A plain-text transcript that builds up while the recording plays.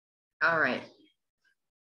All right.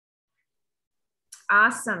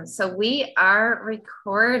 Awesome. So we are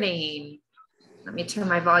recording. Let me turn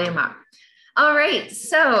my volume up. All right.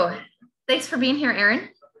 So thanks for being here, Erin.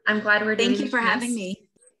 I'm glad we're doing this. Thank you for having me.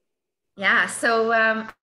 Yeah. So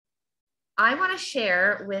I want to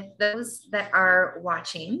share with those that are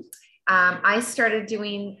watching. I started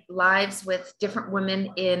doing lives with different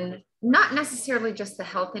women in not necessarily just the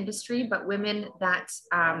health industry, but women that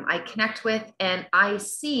I connect with, and I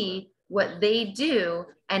see what they do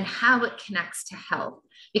and how it connects to health.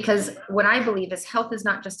 Because what I believe is health is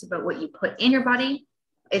not just about what you put in your body,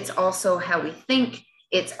 it's also how we think.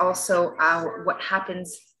 It's also what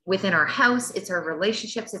happens within our house. It's our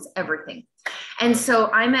relationships. It's everything. And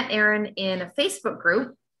so I met Erin in a Facebook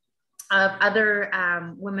group of other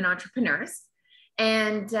women entrepreneurs.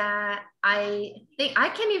 And I think, I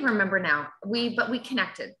can't even remember now, but we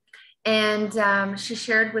connected. And she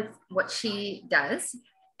shared with what she does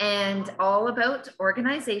and all about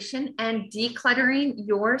organization and decluttering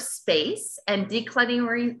your space and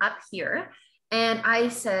decluttering up here. And I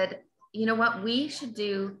said, you know what, we should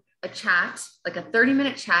do a chat, like a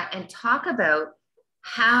 30-minute chat, and talk about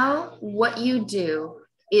how what you do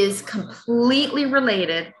is completely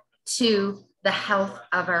related to the health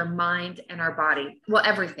of our mind and our body. Well,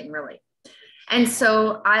 everything really. And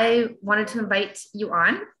so I wanted to invite you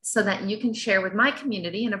on so that you can share with my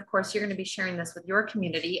community. And of course, you're going to be sharing this with your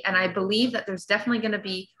community. And I believe that there's definitely going to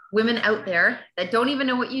be women out there that don't even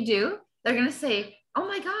know what you do. They're going to say, oh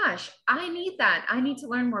my gosh, I need that. I need to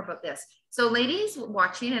learn more about this. So ladies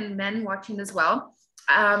watching and men watching as well,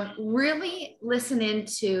 really listen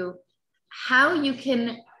into how you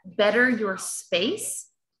can better your space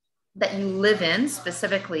that you live in,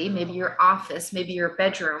 specifically, maybe your office, maybe your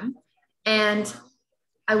bedroom. And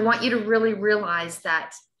I want you to really realize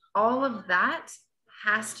that all of that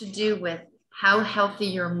has to do with how healthy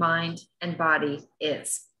your mind and body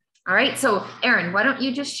is. All right. So Erin, why don't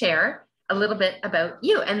you just share a little bit about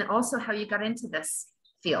you and also how you got into this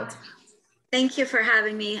field? Thank you for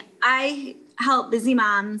having me. I help busy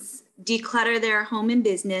moms declutter their home and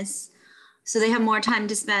business so they have more time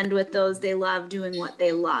to spend with those they love doing what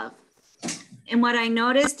they love. And what I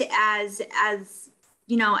noticed as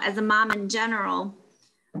you know, as a mom in general,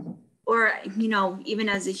 or, you know, even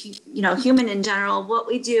as a, human in general, what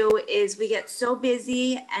we do is we get so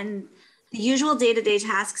busy and the usual day-to-day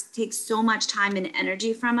tasks take so much time and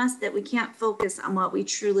energy from us that we can't focus on what we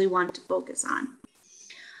truly want to focus on.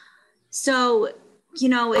 So, you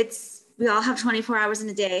know, we all have 24 hours in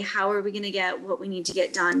a day. How are we going to get what we need to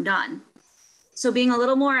get done? So being a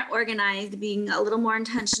little more organized, being a little more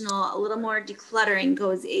intentional, a little more decluttering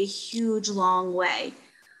goes a huge, long way.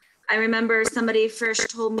 I remember somebody first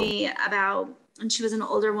told me about, and she was an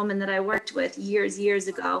older woman that I worked with years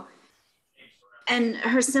ago. And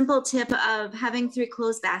her simple tip of having 3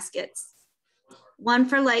 clothes baskets, one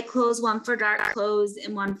for light clothes, one for dark clothes,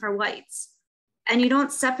 and one for whites. And you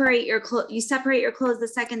don't separate your clothes. You separate your clothes the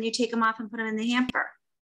second you take them off and put them in the hamper.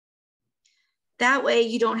 That way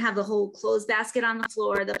you don't have the whole clothes basket on the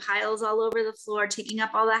floor, the piles all over the floor, taking up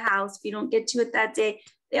all the house. If you don't get to it that day,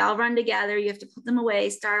 they all run together. You have to put them away,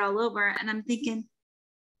 start all over. And I'm thinking,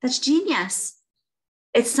 that's genius.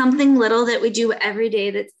 It's something little that we do every day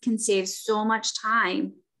that can save so much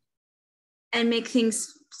time and make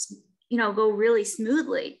things, you know, go really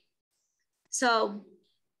smoothly. So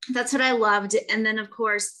that's what I loved. And then of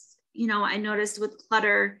course, you know, I noticed with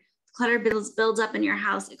clutter builds up in your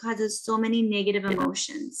house. It causes so many negative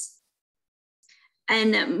emotions.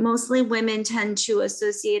 And mostly women tend to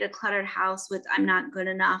associate a cluttered house with, I'm not good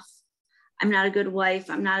enough. I'm not a good wife.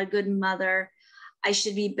 I'm not a good mother. I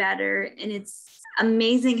should be better. And it's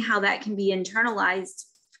amazing how that can be internalized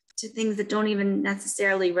to things that don't even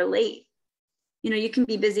necessarily relate. You know, you can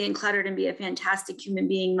be busy and cluttered and be a fantastic human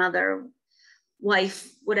being, mother, wife,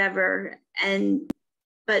 whatever.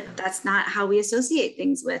 But that's not how we associate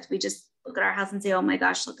things with. We just look at our house and say, oh my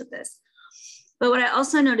gosh, look at this. But what I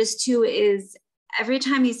also noticed too is every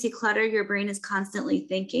time you see clutter, your brain is constantly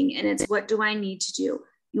thinking, and it's, what do I need to do?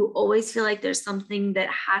 You always feel like there's something that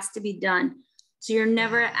has to be done. So you're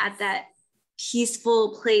never at that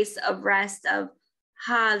peaceful place of rest, of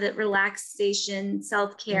that relaxation,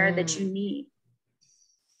 self-care that you need.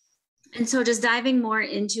 And so just diving more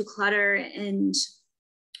into clutter and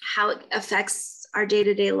how it affects our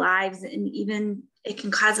day-to-day lives, and even it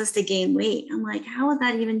can cause us to gain weight. I'm like, how is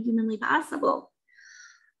that even humanly possible?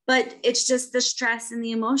 But it's just the stress and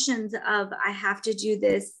the emotions of, I have to do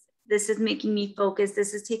this. This is making me focus.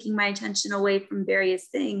 This is taking my attention away from various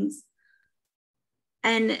things.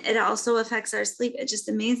 And it also affects our sleep. It just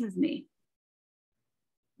amazes me.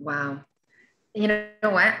 Wow. You know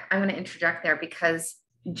what? I'm going to interject there because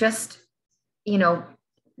just, you know,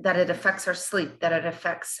 that it affects our sleep, that it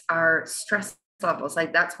affects our stress levels.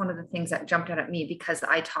 Like that's one of the things that jumped out at me because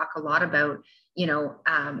I talk a lot about,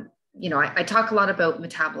 I talk a lot about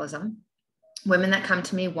metabolism. Women that come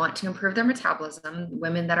to me want to improve their metabolism.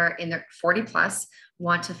 Women that are in their 40 plus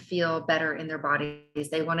want to feel better in their bodies.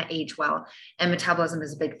 They want to age well. And metabolism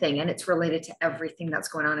is a big thing. And it's related to everything that's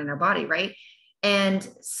going on in our body, right? And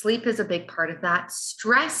sleep is a big part of that.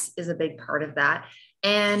 Stress is a big part of that.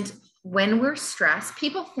 And when we're stressed,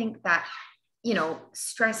 people think that,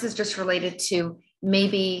 stress is just related to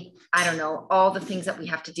maybe, I don't know, all the things that we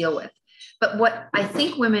have to deal with. But what I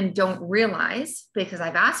think women don't realize, because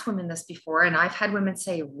I've asked women this before, and I've had women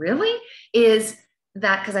say, really, is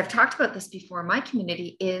that, because I've talked about this before in my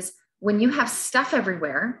community, is when you have stuff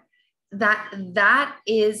everywhere, that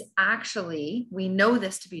is actually, we know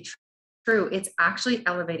this to be true, it's actually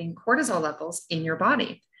elevating cortisol levels in your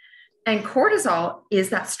body. And cortisol is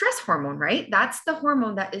that stress hormone, right? That's the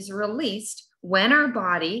hormone that is released when our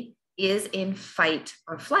body is in fight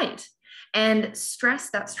or flight. And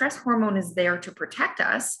that stress hormone is there to protect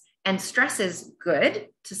us. And stress is good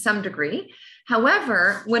to some degree.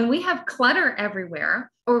 However, when we have clutter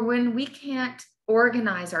everywhere, or when we can't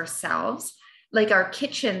organize ourselves, like our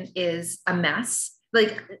kitchen is a mess.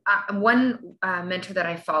 Like one mentor that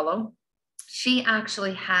I follow, she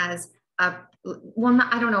actually has I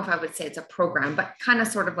don't know if I would say it's a program, but kind of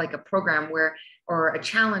sort of like a program or a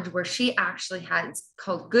challenge where she actually has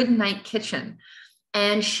called Good Night Kitchen.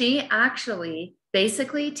 And she actually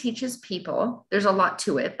basically teaches people, there's a lot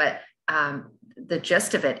to it, but the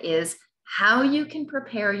gist of it is how you can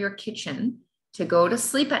prepare your kitchen to go to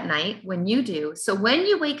sleep at night when you do. So when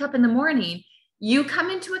you wake up in the morning, you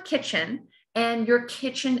come into a kitchen and your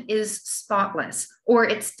kitchen is spotless, or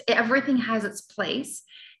everything has its place.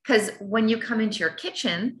 Because when you come into your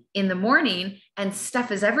kitchen in the morning and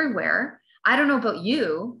stuff is everywhere, I don't know about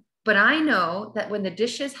you, but I know that when the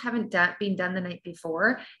dishes haven't been done the night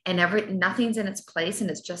before and nothing's in its place and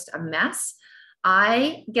it's just a mess,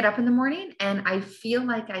 I get up in the morning and I feel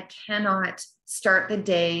like I cannot start the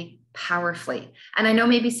day powerfully. And I know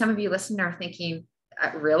maybe some of you listening are thinking,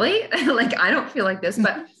 really? Like, I don't feel like this,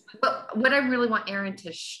 but what I really want Erin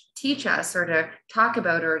to teach us or to talk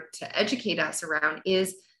about or to educate us around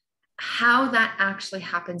is how that actually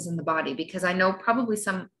happens in the body. Because I know probably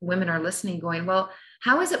some women are listening going, well,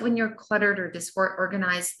 how is it when you're cluttered or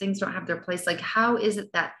disorganized, things don't have their place? Like, how is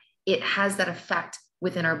it that it has that effect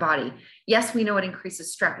within our body? Yes, we know it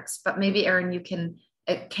increases stress, but maybe Erin,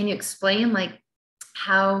 can you explain like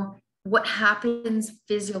what happens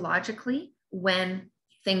physiologically when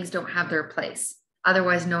things don't have their place,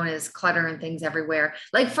 otherwise known as clutter and things everywhere?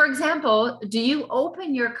 Like, for example, do you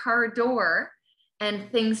open your car door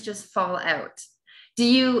and things just fall out? Do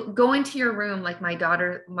you go into your room like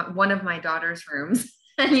one of my daughter's rooms,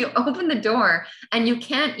 and you open the door and you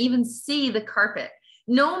can't even see the carpet,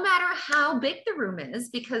 no matter how big the room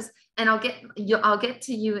is? And I'll get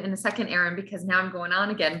to you in a second, Erin, because now I'm going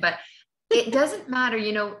on again, but it doesn't matter.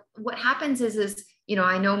 What happens is,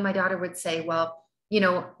 I know my daughter would say, well,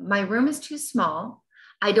 my room is too small.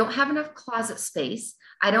 I don't have enough closet space.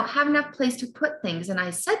 I don't have enough place to put things. And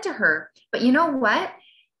I said to her, but you know what?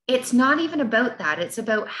 It's not even about that. It's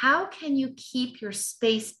about how can you keep your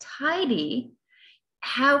space tidy?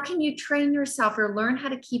 How can you train yourself or learn how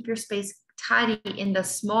to keep your space tidy in the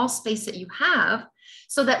small space that you have,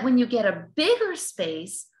 so that when you get a bigger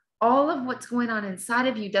space, all of what's going on inside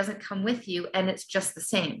of you doesn't come with you and it's just the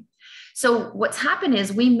same. So what's happened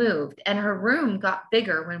is we moved and her room got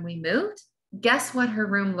bigger when we moved. Guess what her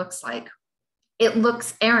room looks like?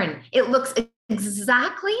 Erin, it looks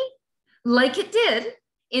exactly like it did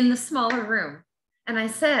in the smaller room. And I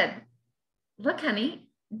said, look, honey,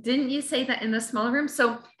 didn't you say that in the smaller room?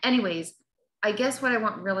 So anyways, I guess what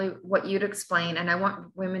you to explain, and I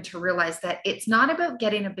want women to realize that it's not about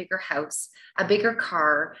getting a bigger house, a bigger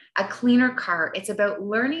car, a cleaner car. It's about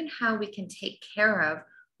learning how we can take care of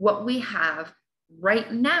what we have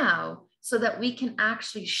right now so that we can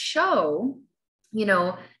actually show,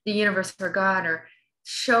 the universe or God, or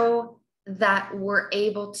show that we're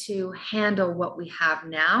able to handle what we have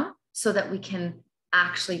now so that we can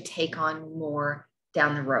actually take on more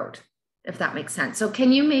down the road, if that makes sense. So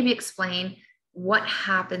can you maybe explain what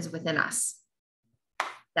happens within us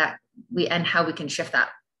and how we can shift that?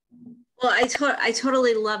 Well, I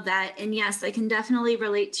totally love that. And yes, I can definitely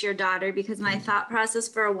relate to your daughter, because my thought process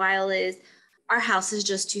for a while is our house is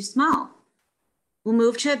just too small. We'll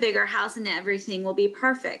move to a bigger house and everything will be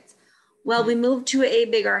perfect. Well, we moved to a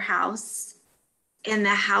bigger house and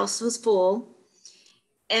the house was full.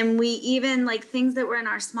 And we even like things that were in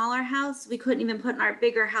our smaller house, we couldn't even put in our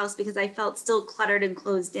bigger house because I felt still cluttered and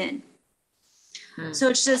closed in. So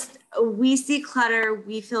it's just, we see clutter,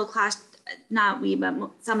 we feel not we,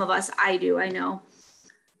 but some of us, I do, I know.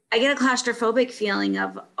 I get a claustrophobic feeling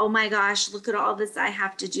of, oh my gosh, look at all this I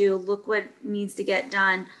have to do. Look what needs to get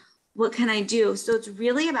done. What can I do? So it's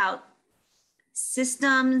really about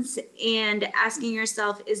systems and asking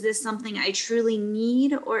yourself, is this something I truly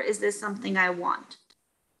need or is this something I want?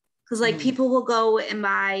 Because like people will go and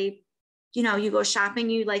buy, you know, you go shopping,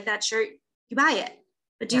 you like that shirt, you buy it.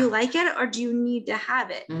 But do you like it or do you need to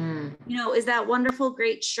have it? You know, is that wonderful,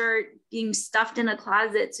 great shirt being stuffed in a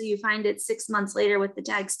closet so you find it 6 months later with the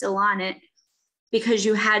tag still on it because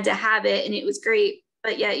you had to have it and it was great,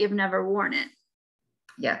 but yet you've never worn it?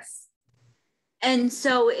 Yes. And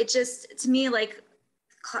so it just, to me, like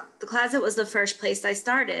the closet was the first place I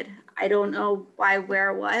started. I don't know why,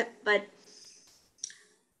 where, what, but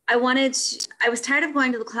I was tired of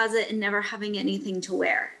going to the closet and never having anything to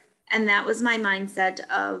wear. And that was my mindset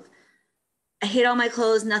of, I hate all my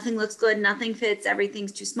clothes. Nothing looks good. Nothing fits.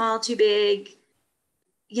 Everything's too small, too big,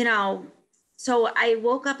 you know. So I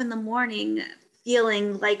woke up in the morning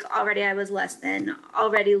feeling like already I was less than,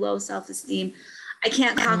 already low self-esteem. I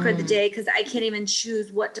can't conquer the day because I can't even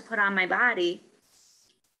choose what to put on my body.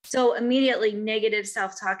 So immediately negative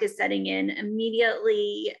self-talk is setting in.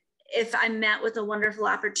 Immediately, if I'm met with a wonderful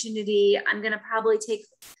opportunity, I'm going to probably take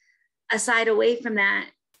a side away from that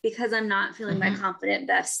because I'm not feeling my confident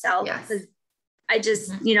best self. Because I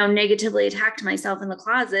just, you know, negatively attacked myself in the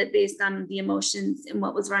closet based on the emotions and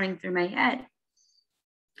what was running through my head.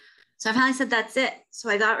 So I finally said, that's it. So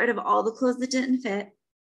I got rid of all the clothes that didn't fit.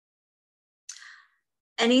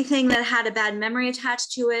 Anything that had a bad memory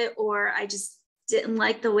attached to it, or I just didn't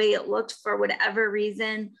like the way it looked for whatever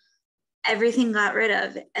reason, everything got rid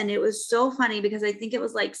of. And it was so funny because I think it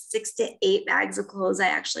was like 6 to 8 bags of clothes I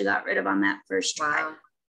actually got rid of on that first try.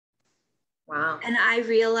 Wow. And I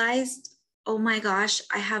realized, oh my gosh,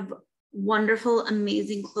 I have wonderful,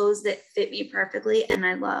 amazing clothes that fit me perfectly and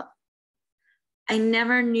I love. I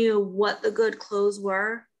never knew what the good clothes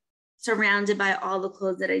were surrounded by all the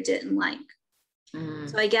clothes that I didn't like.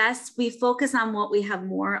 So I guess we focus on what we have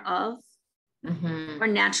more of or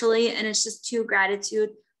naturally, and it's just true gratitude,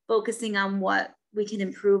 focusing on what we can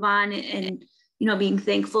improve on and, you know, being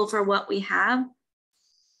thankful for what we have.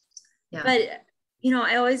 But, you know,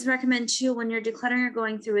 I always recommend too, when you're decluttering or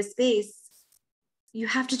going through a space, you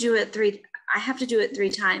have to do it I have to do it 3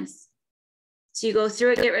 times. So you go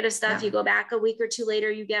through it, get rid of stuff, you go back a week or 2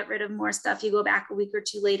 later, you get rid of more stuff, you go back a week or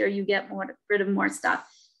 2 later, you get rid of more stuff.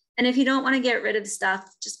 And if you don't want to get rid of stuff,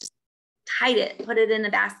 just hide it, put it in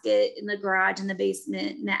a basket, in the garage, in the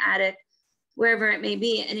basement, in the attic, wherever it may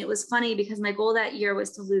be. And it was funny because my goal that year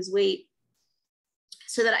was to lose weight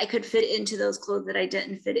so that I could fit into those clothes that I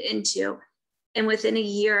didn't fit into. And within a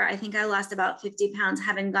year, I think I lost about 50 pounds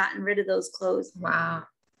having gotten rid of those clothes. Wow.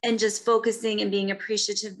 And just focusing and being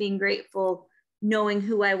appreciative, being grateful, knowing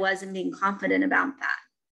who I was and being confident about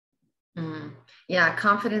that. Yeah,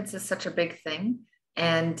 confidence is such a big thing.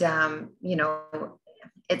 And, you know,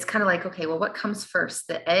 it's kind of like, okay, well, what comes first,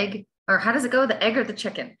 the egg, or how does it go? The egg or the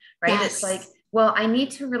chicken, right? Yes. It's like, well, I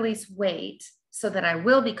need to release weight so that I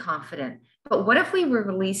will be confident. But what if we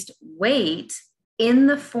released weight in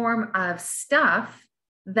the form of stuff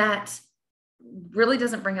that really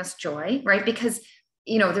doesn't bring us joy, right? Because,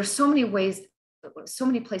 you know, there's so many ways, so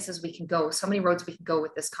many places we can go, so many roads we can go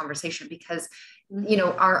with this conversation, because, you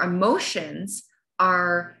know, our emotions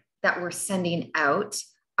are that we're sending out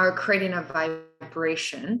are creating a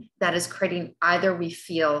vibration that is creating either we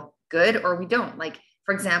feel good or we don't. Like,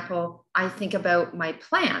 for example, I think about my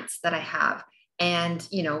plants that I have. And,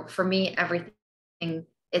 you know, for me, everything,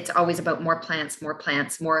 it's always about more plants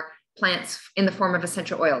in the form of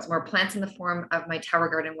essential oils, more plants in the form of my tower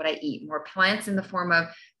garden, what I eat, more plants in the form of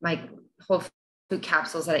my whole food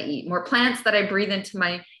capsules that I eat, more plants that I breathe into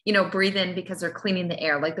my, you know, breathe in because they're cleaning the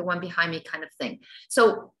air, like the one behind me kind of thing.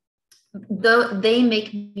 So they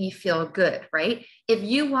make me feel good, right? If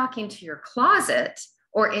you walk into your closet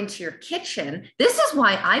or into your kitchen, this is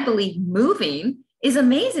why I believe moving is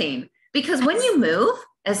amazing, because when you move,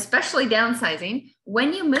 especially downsizing,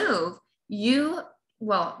 when you move,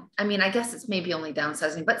 well, I mean, I guess it's maybe only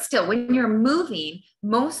downsizing, but still, when you're moving,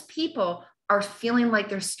 most people are feeling like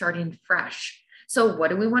they're starting fresh. So what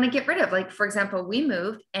do we want to get rid of? Like, for example, we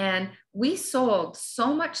moved and we sold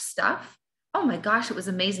so much stuff. Oh my gosh, it was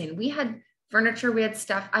amazing. We had furniture, we had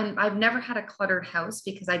stuff. I've never had a cluttered house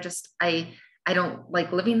because I don't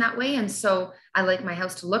like living that way. And so I like my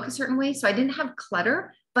house to look a certain way. So I didn't have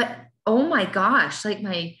clutter, but oh my gosh, like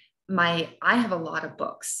my I have a lot of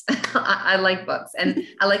books. I like books and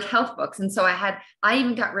I like health books. And so I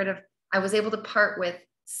even got rid of, I was able to part with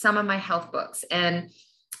some of my health books and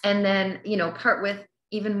then, part with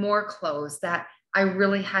even more clothes that I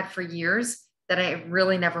really had for years that I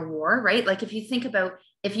really never wore, right? Like if you think about,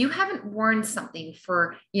 if you haven't worn something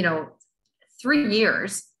for, 3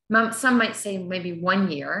 years, some might say maybe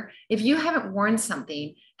 1 year, if you haven't worn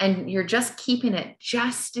something and you're just keeping it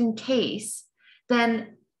just in case,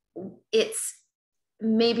 then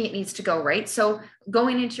maybe it needs to go, right? So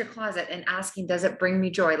going into your closet and asking, does it bring me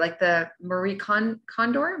joy? Like the Marie Kondo,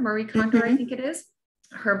 I think it is,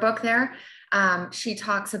 her book there. She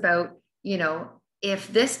talks about,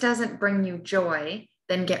 if this doesn't bring you joy,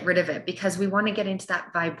 then get rid of it, because we want to get into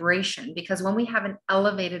that vibration. Because when we have an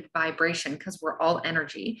elevated vibration, because we're all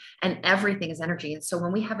energy and everything is energy. And so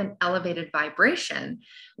when we have an elevated vibration,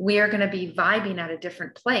 we are going to be vibing at a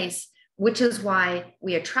different place, which is why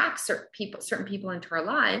we attract certain people into our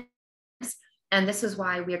lives. And this is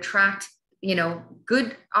why we attract,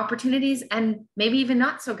 good opportunities and maybe even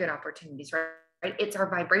not so good opportunities, right? It's our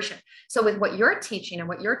vibration. So with what you're teaching and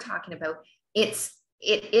what you're talking about, it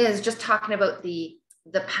is just talking about the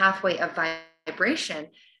pathway of vibration.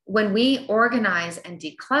 When we organize and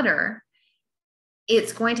declutter,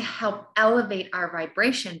 it's going to help elevate our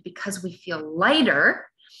vibration because we feel lighter.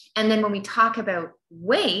 And then when we talk about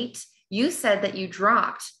weight, you said that you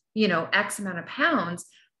dropped, X amount of pounds,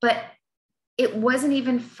 but it wasn't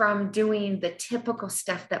even from doing the typical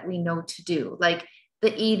stuff that we know to do, like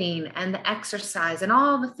the eating and the exercise and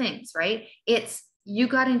all the things, right? You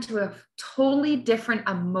got into a totally different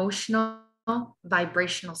emotional,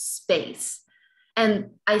 vibrational space.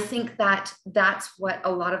 And I think that that's what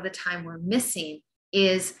a lot of the time we're missing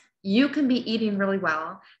is you can be eating really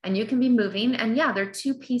well and you can be moving. And yeah, there are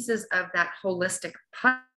two pieces of that holistic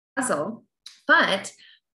puzzle. But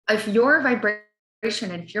if your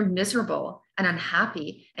vibration and if you're miserable and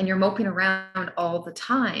unhappy and you're moping around all the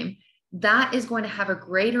time, that is going to have a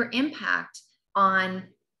greater impact on,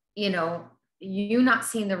 you not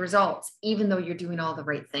seeing the results, even though you're doing all the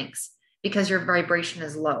right things, because your vibration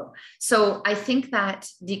is low. So I think that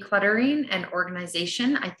decluttering and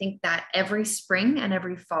organization, I think that every spring and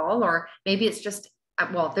every fall, or maybe it's just, I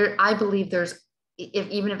believe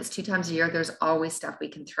even if it's 2 times a year, there's always stuff we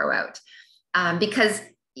can throw out. Because,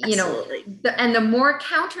 and the more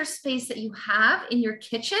counter space that you have in your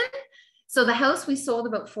kitchen. So the house we sold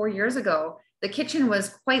about 4 years ago, the kitchen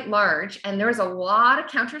was quite large and there was a lot of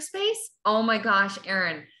counter space. Oh my gosh,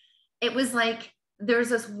 Erin, it was like, there's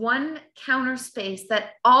this one counter space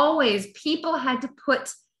that always people had to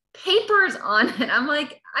put papers on it. I'm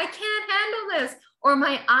like, I can't handle this. Or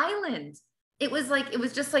my island. It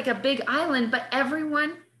was just like a big island, but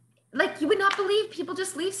everyone, like you would not believe, people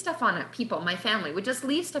just leave stuff on it. My family would just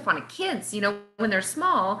leave stuff on it. Kids, when they're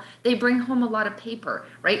small, they bring home a lot of paper,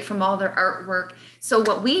 right? From all their artwork. So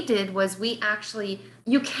what we did was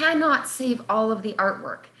you cannot save all of the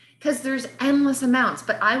artwork because there's endless amounts,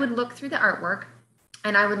 but I would look through the artwork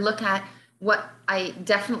and I would look at what I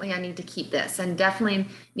need to keep this and definitely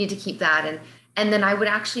need to keep that. And then I would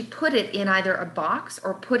actually put it in either a box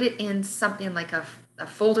or put it in something like a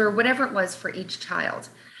folder, whatever it was for each child.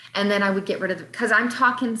 And then I would get rid of it because I'm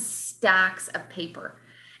talking stacks of paper.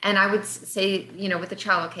 And I would say, with the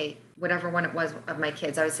child, okay, whatever one it was of my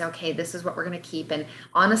kids, I would say, okay, this is what we're going to keep. And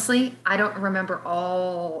honestly, I don't remember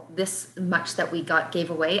all this much that we gave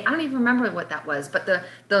away. I don't even remember what that was. But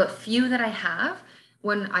the few that I have,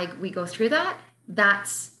 when we go through that,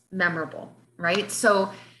 that's memorable, right?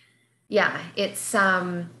 So yeah, it's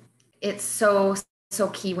so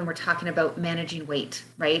key when we're talking about managing weight,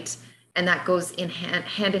 right? And that goes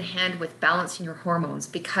hand in hand with balancing your hormones,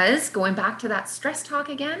 because going back to that stress talk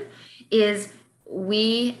again, is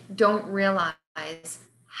we don't realize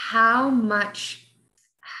how much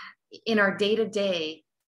in our day-to-day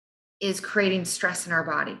is creating stress in our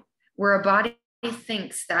body, where our body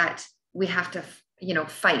thinks that we have to,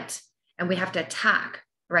 fight and we have to attack,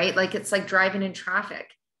 right? Like it's like driving in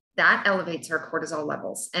traffic. That elevates our cortisol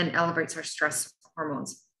levels and elevates our stress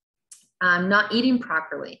hormones. Not eating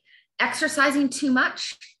properly, exercising too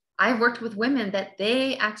much. I've worked with women that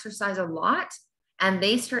they exercise a lot and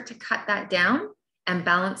they start to cut that down and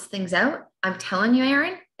balance things out. I'm telling you,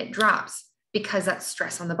 Erin, it drops because that's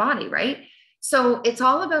stress on the body, right? So it's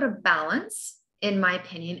all about a balance, in my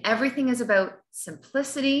opinion. Everything is about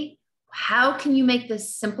simplicity. How can you make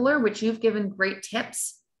this simpler, which you've given great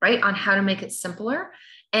tips, right, on how to make it simpler.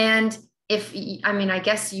 And I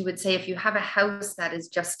guess you would say if you have a house that is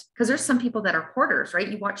just, because there's some people that are hoarders, right?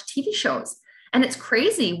 You watch TV shows and it's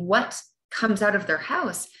crazy what comes out of their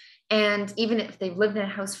house. And even if they've lived in a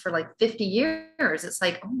house for like 50 years, it's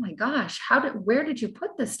like, oh my gosh, where did you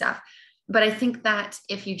put this stuff? But I think that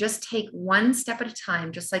if you just take one step at a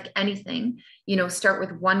time, just like anything, start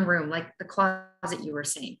with one room, like the closet you were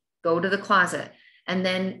saying, go to the closet. And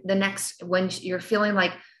then the next, when you're feeling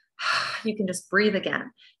like you can just breathe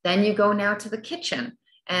again, then you go now to the kitchen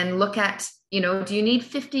and look at, do you need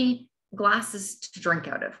 50 glasses to drink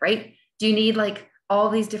out of, right? Do you need like all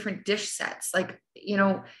these different dish sets? Like,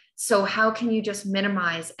 so how can you just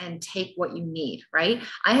minimize and take what you need, right?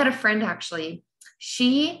 I had a friend actually,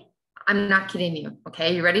 I'm not kidding you.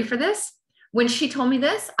 Okay. You ready for this? When she told me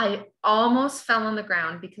this, I almost fell on the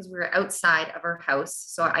ground because we were outside of her house.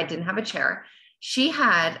 So I didn't have a chair. She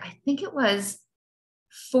had, I think it was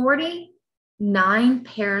 49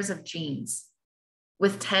 pairs of jeans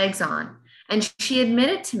with tags on. And she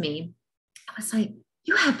admitted to me, I was like,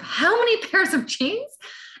 you have how many pairs of jeans?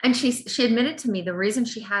 And she admitted to me the reason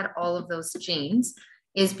she had all of those jeans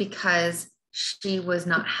is because she was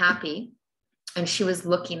not happy. And she was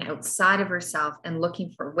looking outside of herself and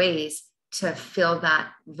looking for ways to fill that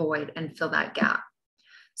void and fill that gap.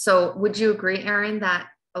 So would you agree, Erin, that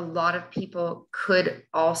a lot of people could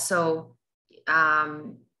also,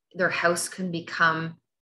 their house can become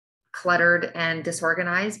cluttered and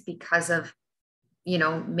disorganized because of,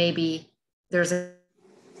 maybe there's a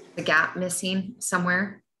gap missing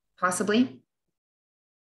somewhere, possibly?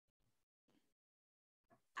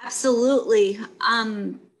 Absolutely.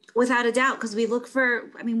 Without a doubt, because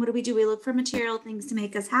what do we do? We look for material things to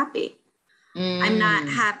make us happy. I'm not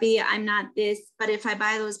happy. I'm not this, but if I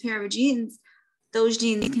buy those pair of jeans, those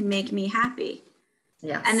jeans can make me happy.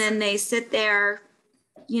 Yes. And then they sit there,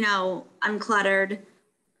 uncluttered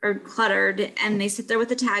or cluttered, and they sit there with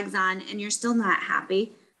the tags on, and you're still not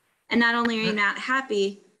happy. And not only are you not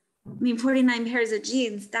happy, 49 pairs of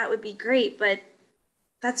jeans, that would be great, but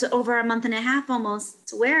that's over a month and a half almost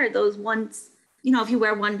to wear those once. If you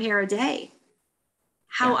wear one pair a day,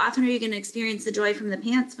 how often are you going to experience the joy from the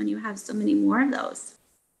pants when you have so many more of those?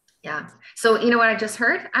 Yeah. So, you know what I just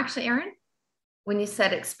heard actually, Erin, when you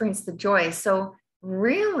said experience the joy. So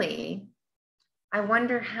really, I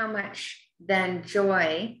wonder how much then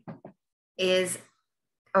joy is,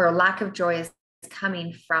 or lack of joy is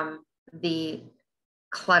coming from the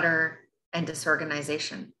clutter and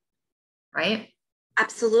disorganization, right?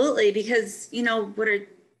 Absolutely. Because,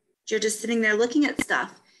 you're just sitting there looking at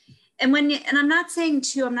stuff. And I'm not saying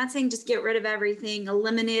just get rid of everything,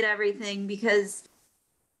 eliminate everything, because,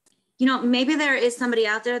 maybe there is somebody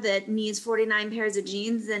out there that needs 49 pairs of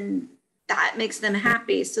jeans and that makes them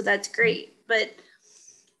happy. So that's great. But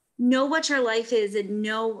know what your life is and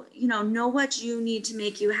know what you need to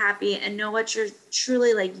make you happy and know what you're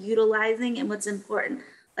truly like utilizing and what's important.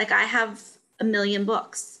 Like I have a million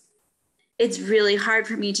books. It's really hard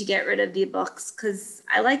for me to get rid of the books because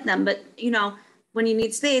I like them. But, when you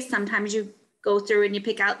need space, sometimes you go through and you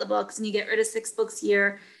pick out the books and you get rid of 6 books a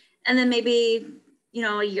year. And then maybe,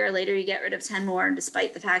 a year later, you get rid of 10 more,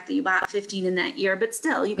 despite the fact that you bought 15 in that year. But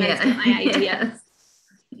still, you guys get my idea.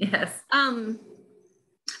 Yes.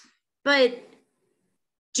 But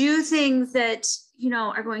do things that,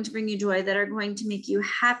 are going to bring you joy, that are going to make you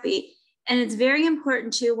happy. And it's very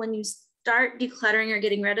important too, when you start decluttering or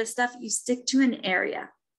getting rid of stuff, you stick to an area.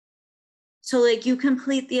 So like you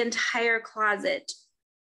complete the entire closet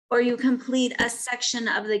or you complete a section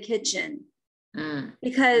of the kitchen.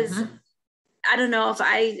 Because I don't know if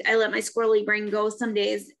I let my squirrely brain go some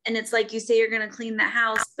days and it's like you say you're going to clean the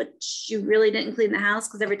house, but you really didn't clean the house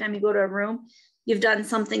because every time you go to a room, you've done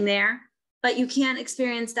something there. But you can't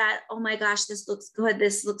experience that, oh my gosh, this looks good,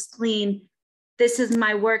 this looks clean, this is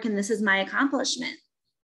my work and this is my accomplishment.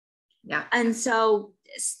 Yeah. And so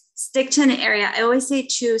stick to an area. I always say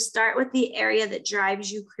to start with the area that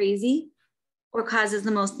drives you crazy or causes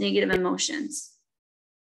the most negative emotions.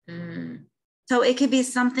 So it could be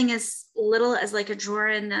something as little as like a drawer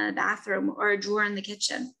in the bathroom or a drawer in the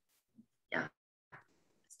kitchen. Yeah.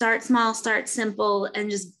 Start small, start simple, and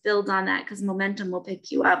just build on that because momentum will pick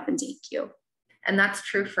you up and take you. And that's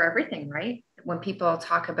true for everything, right? When people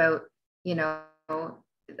talk about,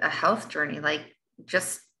 a health journey, like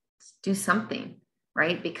just do something,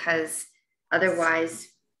 right? Because otherwise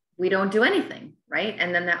we don't do anything, right?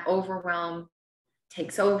 And then that overwhelm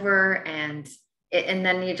takes over and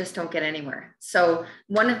then you just don't get anywhere. So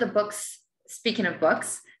one of the books, speaking of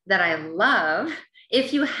books that I love,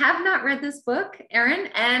 if you have not read this book, Erin,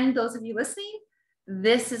 and those of you listening,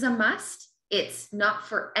 this is a must. It's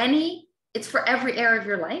for every area of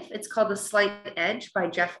your life. It's called The Slight Edge by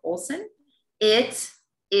Jeff Olson. It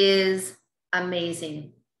is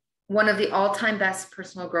amazing. One of the all-time best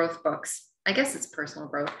personal growth books. I guess it's personal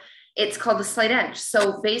growth. It's called the slight edge.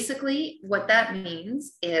 So basically what that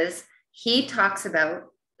means is he talks about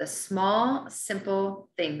the small, simple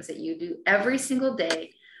things that you do every single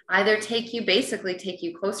day, either basically take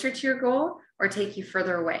you closer to your goal or take you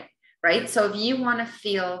further away, right? So if you want to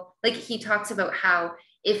feel like, he talks about how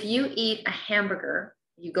if you eat a hamburger,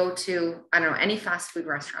 you go to, I don't know, any fast food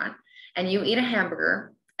restaurant and you eat a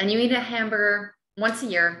hamburger once a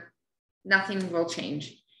year, nothing will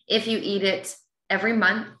change. If you eat it every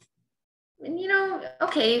month,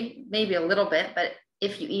 okay, maybe a little bit, but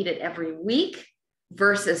if you eat it every week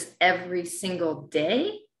versus every single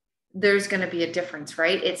day, there's going to be a difference,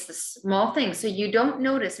 right? It's the small things. So you don't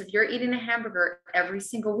notice if you're eating a hamburger every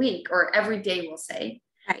single week or every day, we'll say,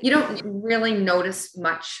 right. You don't really notice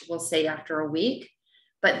much, we'll say, after a week,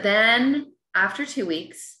 but then after 2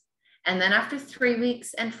 weeks, and then after 3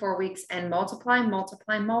 weeks and 4 weeks, and multiply,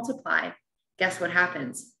 guess what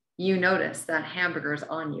happens? You notice that hamburger's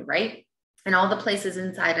on you, right? And all the places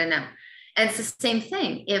inside and out. And it's the same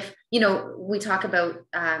thing. If, we talk about,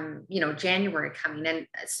 January coming. And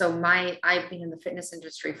so I've been in the fitness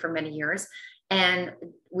industry for many years. And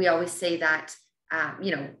we always say that,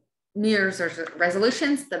 New Year's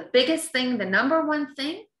resolutions, the biggest thing, the number one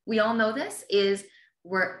thing, we all know this, is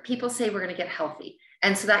where people say we're going to get healthy.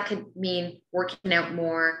 And so that could mean working out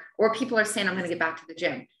more, or people are saying, I'm going to get back to the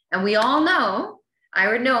gym. And we all know, I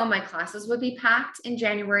would know my classes would be packed in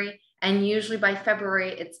January. And usually by February,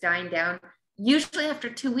 it's dying down. Usually after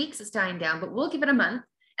 2 weeks, it's dying down, but we'll give it a month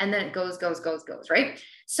and then it goes, right?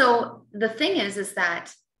 So the thing is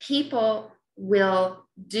that people will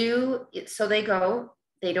do it. So they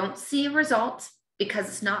don't see a result because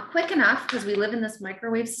it's not quick enough, because we live in this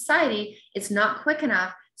microwave society. It's not quick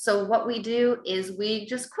enough. So what we do is we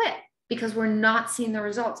just quit because we're not seeing the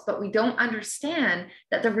results, but we don't understand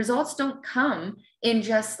that the results don't come in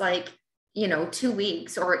just 2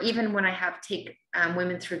 weeks, or even when I take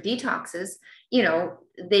women through detoxes,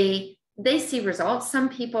 they see results. Some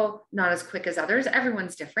people not as quick as others.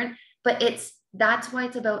 Everyone's different, but that's why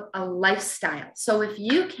it's about a lifestyle. So if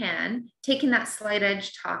you can, taking that slight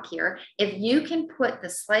edge talk here, if you can put the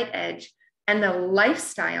slight edge and the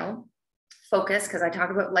lifestyle focus, because I talk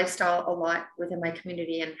about lifestyle a lot within my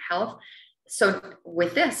community and health. So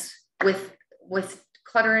with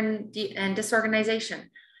clutter and disorganization,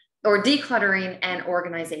 or decluttering and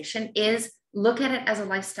organization, is look at it as a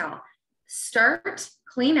lifestyle. Start,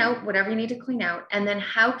 clean out whatever you need to clean out. And then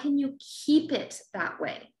how can you keep it that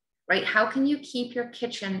way, right? How can you keep your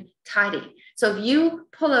kitchen tidy? So if you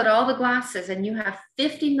pull out all the glasses and you have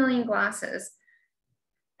 50 million glasses,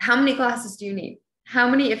 how many glasses do you need?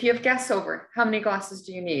 If you have guests over, how many glasses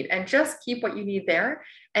do you need? And just keep what you need there.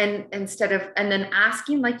 And then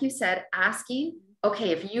asking, like you said,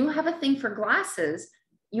 okay, if you have a thing for glasses,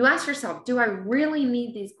 you ask yourself, do I really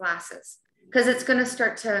need these glasses? Because it's going to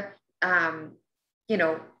start to,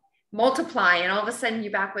 multiply, and all of a sudden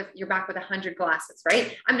you're back with 100 glasses,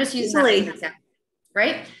 right? I'm just using that as an example,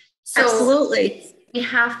 right? So absolutely, we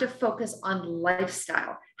have to focus on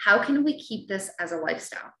lifestyle. How can we keep this as a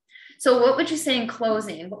lifestyle? So what would you say in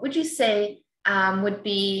closing? What would you say would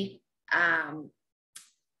be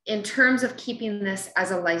in terms of keeping this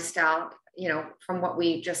as a lifestyle? From what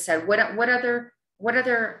we just said, what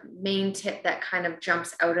other main tip that kind of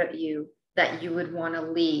jumps out at you that you would want to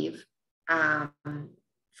leave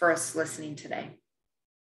for us listening today?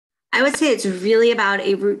 I would say it's really about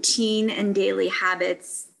a routine and daily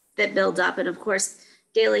habits that build up. And of course,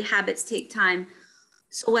 daily habits take time.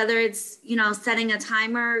 So whether it's, setting a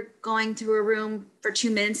timer, going through a room for 2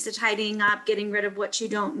 minutes to tidying up, getting rid of what you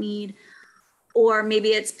don't need, or maybe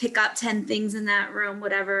it's pick up 10 things in that room,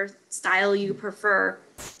 whatever style you prefer.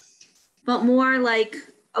 But more like,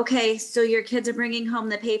 okay, so your kids are bringing home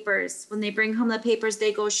the papers. When they bring home the papers,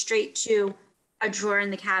 they go straight to a drawer in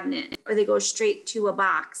the cabinet, or they go straight to a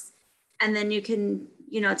box. And then you can,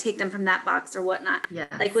 take them from that box or whatnot. Yes.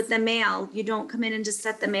 Like with the mail, you don't come in and just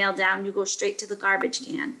set the mail down. You go straight to the garbage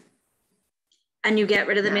can. And you get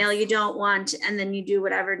rid of the mail you don't want. And then you do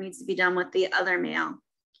whatever needs to be done with the other mail.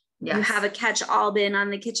 Yes. You have a catch-all bin on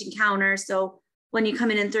the kitchen counter. So when you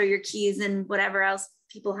come in and throw your keys and whatever else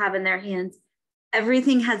people have in their hands,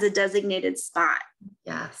 everything has a designated spot.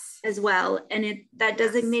 Yes. As well. And that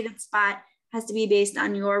designated spot has to be based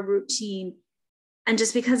on your routine. And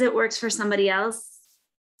just because it works for somebody else,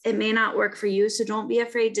 it may not work for you. So don't be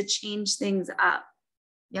afraid to change things up.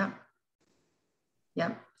 Yeah.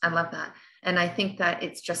 Yeah. I love that. And I think that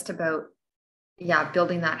it's just about,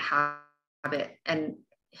 building that habit. And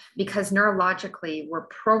because neurologically we're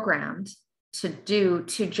programmed to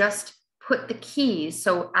just put the keys.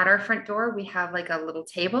 So at our front door, we have like a little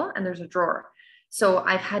table and there's a drawer. So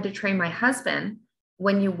I've had to train my husband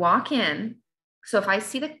when you walk in. So if I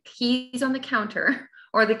see the keys on the counter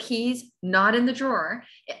or the keys not in the drawer,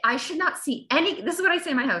 I should not see any. This is what I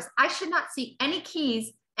say in my house. I should not see any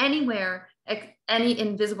keys anywhere, any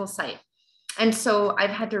invisible sight. And so I've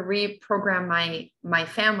had to reprogram my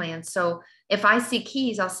family. And so if I see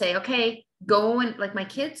keys, I'll say, okay, go and, like my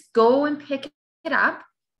kids, go and pick it up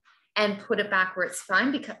and put it back where it's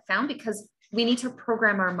found, because we need to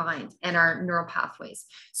program our mind and our neural pathways.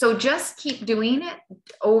 So just keep doing it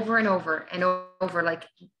over and over and over, like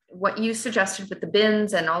what you suggested with the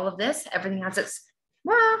bins and all of this. Everything has its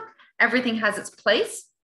place,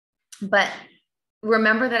 but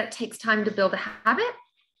remember that it takes time to build a habit,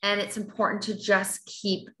 and it's important to just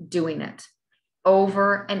keep doing it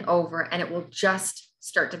over and over, and it will just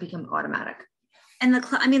start to become automatic. And the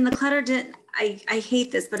clutter didn't, I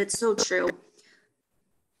hate this, but it's so true.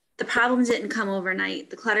 The problem didn't come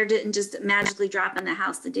overnight. The clutter didn't just magically drop in the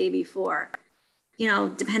house the day before. You know,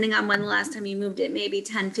 depending on when the last time you moved it, maybe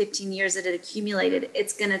 10, 15 years that it accumulated,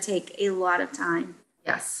 it's going to take a lot of time.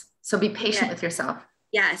 Yes. So be patient with yourself.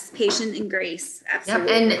 Yes. Patient and grace.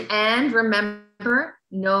 Absolutely. Yep. And remember,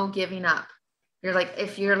 no giving up. You're like,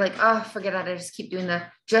 if you're like, oh, forget it, I just keep doing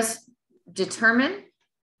just determine,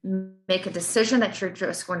 make a decision that you're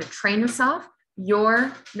just going to train yourself.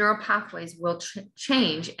 Your neural pathways will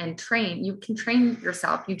change and train. You can train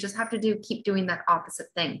yourself. You just have to keep doing that opposite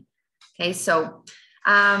thing. Okay. So,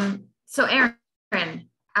 Erin,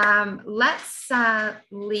 let's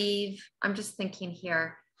leave. I'm just thinking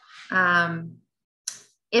here.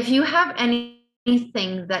 If you have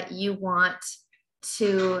anything that you want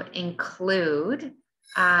to include,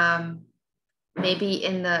 maybe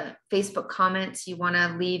in the Facebook comments, you want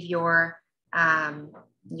to leave your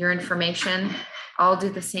information, I'll do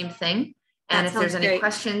the same thing. And if there's any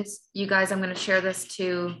questions, you guys, I'm going to share this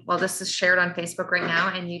this is shared on Facebook right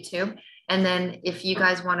now and YouTube. And then if you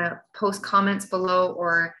guys want to post comments below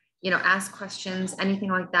or, ask questions, anything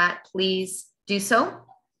like that, please do so.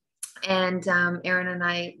 And Erin and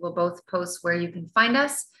I will both post where you can find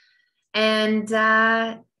us. And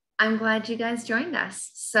I'm glad you guys joined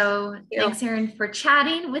us. So thanks, Erin, for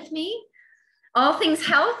chatting with me. All things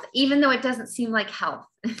health, even though it doesn't seem like health,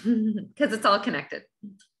 because it's all connected.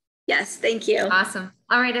 Yes, thank you. Awesome.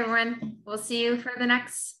 All right, everyone. We'll see you for the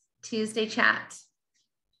next Tuesday chat.